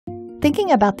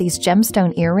Thinking about these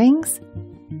gemstone earrings?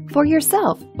 For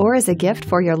yourself or as a gift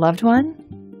for your loved one?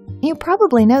 You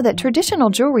probably know that traditional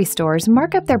jewelry stores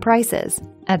mark up their prices.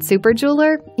 At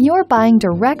SuperJeweler, you're buying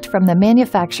direct from the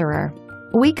manufacturer.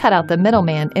 We cut out the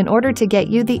middleman in order to get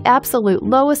you the absolute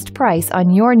lowest price on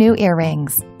your new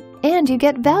earrings. And you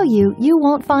get value you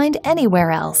won't find anywhere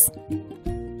else.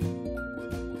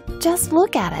 Just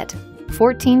look at it.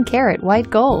 14-karat white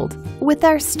gold with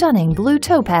our stunning blue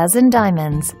topaz and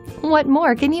diamonds. What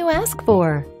more can you ask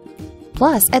for?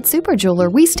 Plus, at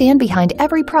SuperJeweler, we stand behind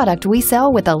every product we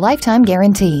sell with a lifetime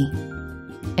guarantee.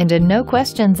 And a no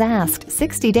questions asked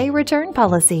 60-day return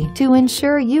policy to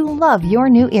ensure you love your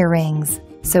new earrings.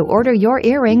 So order your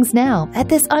earrings now at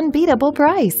this unbeatable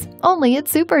price, only at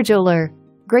SuperJeweler.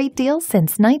 Great deal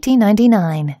since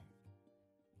 1999.